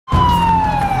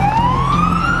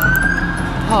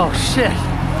Oh shit.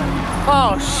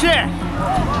 Oh shit.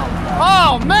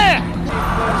 Oh man.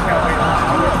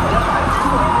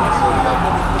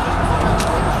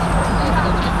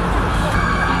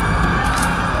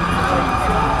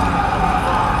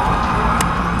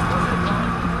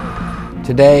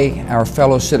 Today, our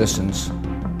fellow citizens,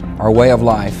 our way of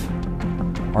life,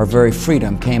 our very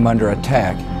freedom came under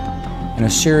attack in a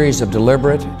series of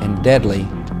deliberate and deadly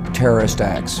terrorist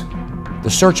acts. The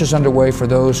search is underway for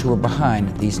those who are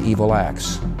behind these evil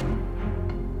acts.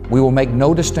 We will make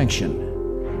no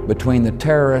distinction between the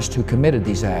terrorists who committed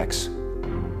these acts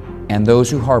and those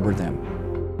who harbored them.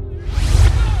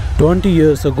 20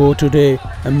 years ago today,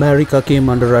 America came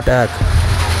under attack.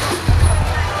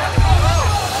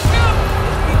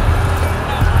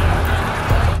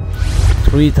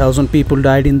 "3,000 people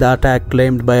died in the attack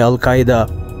claimed by Al-Qaeda.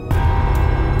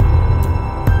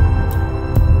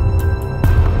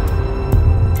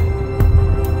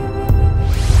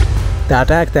 The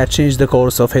attack that changed the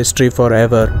course of history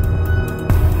forever.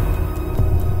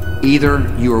 Either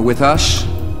you are with us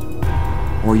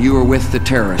or you are with the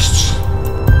terrorists."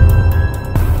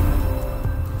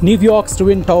 New York's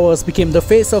Twin Towers became the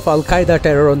face of Al-Qaeda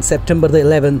terror on September the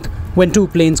 11th when two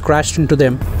planes crashed into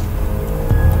them.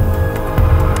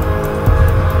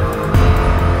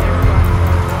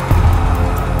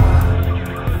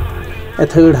 A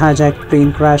third hijacked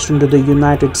plane crashed into the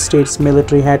United States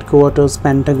military headquarters,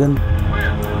 Pentagon.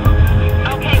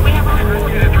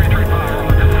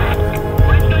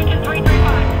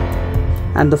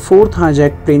 And the fourth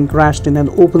hijacked plane crashed in an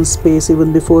open space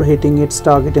even before hitting its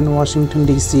target in Washington,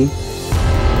 D.C.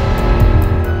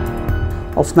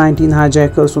 Of 19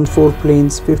 hijackers on 4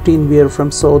 planes, 15 were from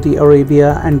Saudi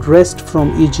Arabia and rest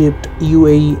from Egypt,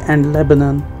 UAE and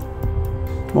Lebanon.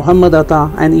 Mohammed Atta,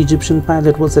 an Egyptian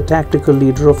pilot, was a tactical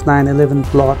leader of 9/11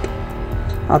 plot.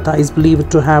 Atta is believed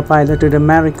to have piloted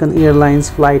American Airlines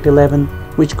Flight 11,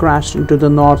 which crashed into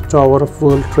the North Tower of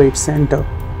World Trade Center.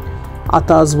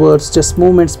 Atta's words just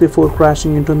moments before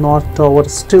crashing into North Tower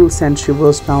still sent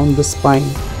shivers down the spine.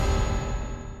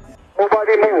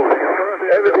 "Nobody move.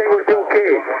 Everything will be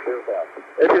okay.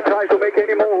 If you try to make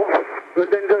any move,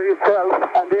 you'll injure yourself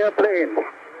and the airplane.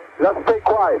 Just stay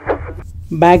quiet."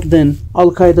 Back then,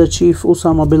 Al-Qaeda chief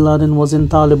Osama Bin Laden was in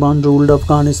Taliban-ruled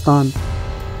Afghanistan.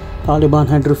 Taliban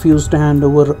had refused to hand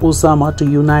over Osama to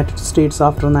United States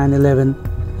after 9/11,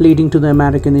 leading to the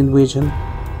American invasion.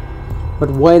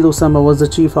 But while Osama was the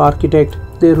chief architect,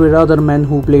 there were other men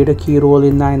who played a key role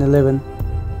in 9/11.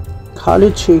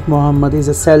 Khalid Sheikh Mohammed is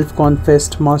a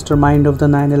self-confessed mastermind of the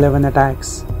 9/11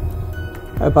 attacks.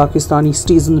 A Pakistani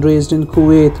citizen raised in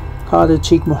Kuwait, Khalid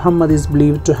Sheikh Mohammed is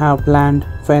believed to have planned,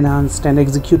 financed and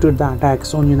executed the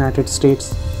attacks on United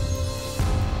States.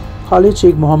 Khalid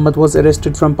Sheikh Mohammed was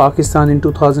arrested from Pakistan in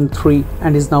 2003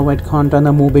 and is now at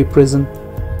Guantanamo Bay prison.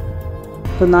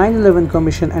 The 9/11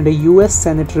 Commission and a US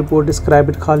Senate report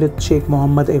described Khalid Sheikh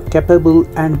Mohammed a capable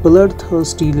and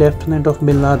bloodthirsty lieutenant of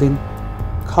Bin Laden.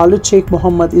 Khalid Sheikh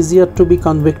Mohammed is yet to be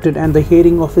convicted and the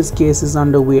hearing of his case is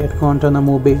underway at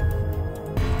Guantanamo Bay.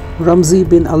 Ramzi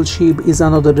bin al-Shibh is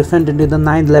another defendant in the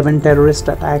 9/11 terrorist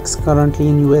attacks currently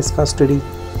in US custody.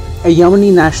 A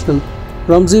Yemeni national,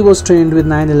 Ramzi was trained with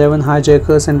 9/11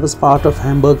 hijackers and was part of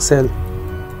Hamburg cell.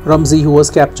 Ramzi, who was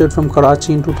captured from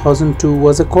Karachi in 2002,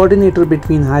 was a coordinator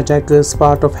between hijackers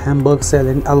part of Hamburg cell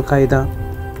and Al-Qaeda.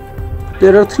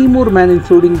 There are 3 more men,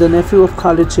 including the nephew of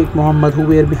Khalid Sheikh Mohammed, who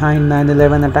were behind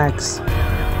 9/11 attacks.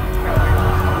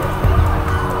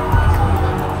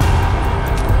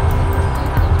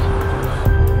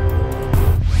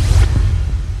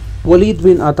 Walid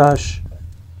bin Atash.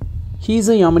 He is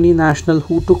a Yemeni national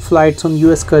who took flights on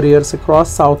US carriers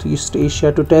across Southeast Asia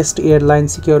to test airline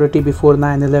security before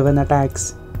 9/11 attacks.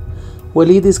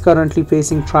 Walid is currently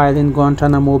facing trial in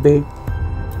Guantanamo Bay.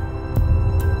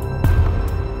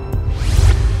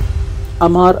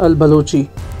 Ammar al-Balochi.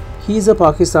 He is a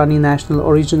Pakistani national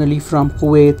originally from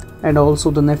Kuwait and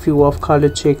also the nephew of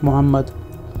Khalid Sheikh Mohammed.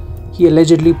 He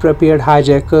allegedly prepared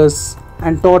hijackers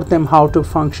and taught them how to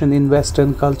function in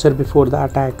Western culture before the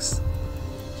attacks.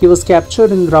 He was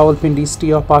captured in Rawalpindi city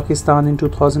of Pakistan in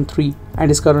 2003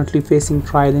 and is currently facing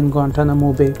trial in Guantanamo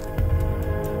Bay.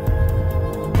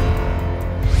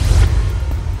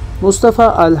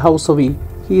 Mustafa al-Hawsawi.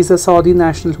 He is a Saudi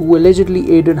national who allegedly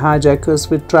aided hijackers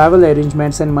with travel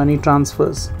arrangements and money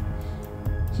transfers.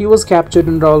 He was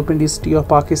captured in Rawalpindi city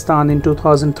of Pakistan in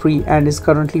 2003 and is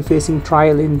currently facing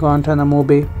trial in Guantanamo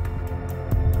Bay.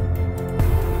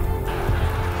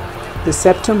 The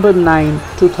September 9,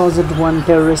 2001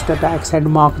 terrorist attacks had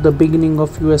marked the beginning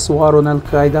of US war on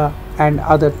Al-Qaeda and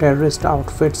other terrorist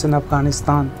outfits in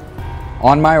Afghanistan.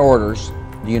 On my orders,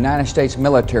 the United States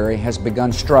military has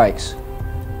begun strikes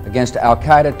against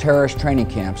Al-Qaeda terrorist training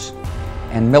camps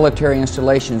and military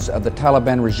installations of the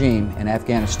Taliban regime in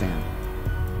Afghanistan.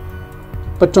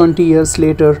 But 20 years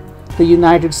later, the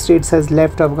United States has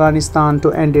left Afghanistan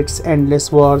to end its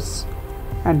endless wars,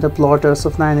 and the plotters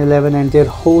of 9/11 and their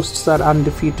hosts are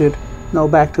undefeated, now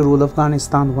back to rule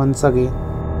Afghanistan once again.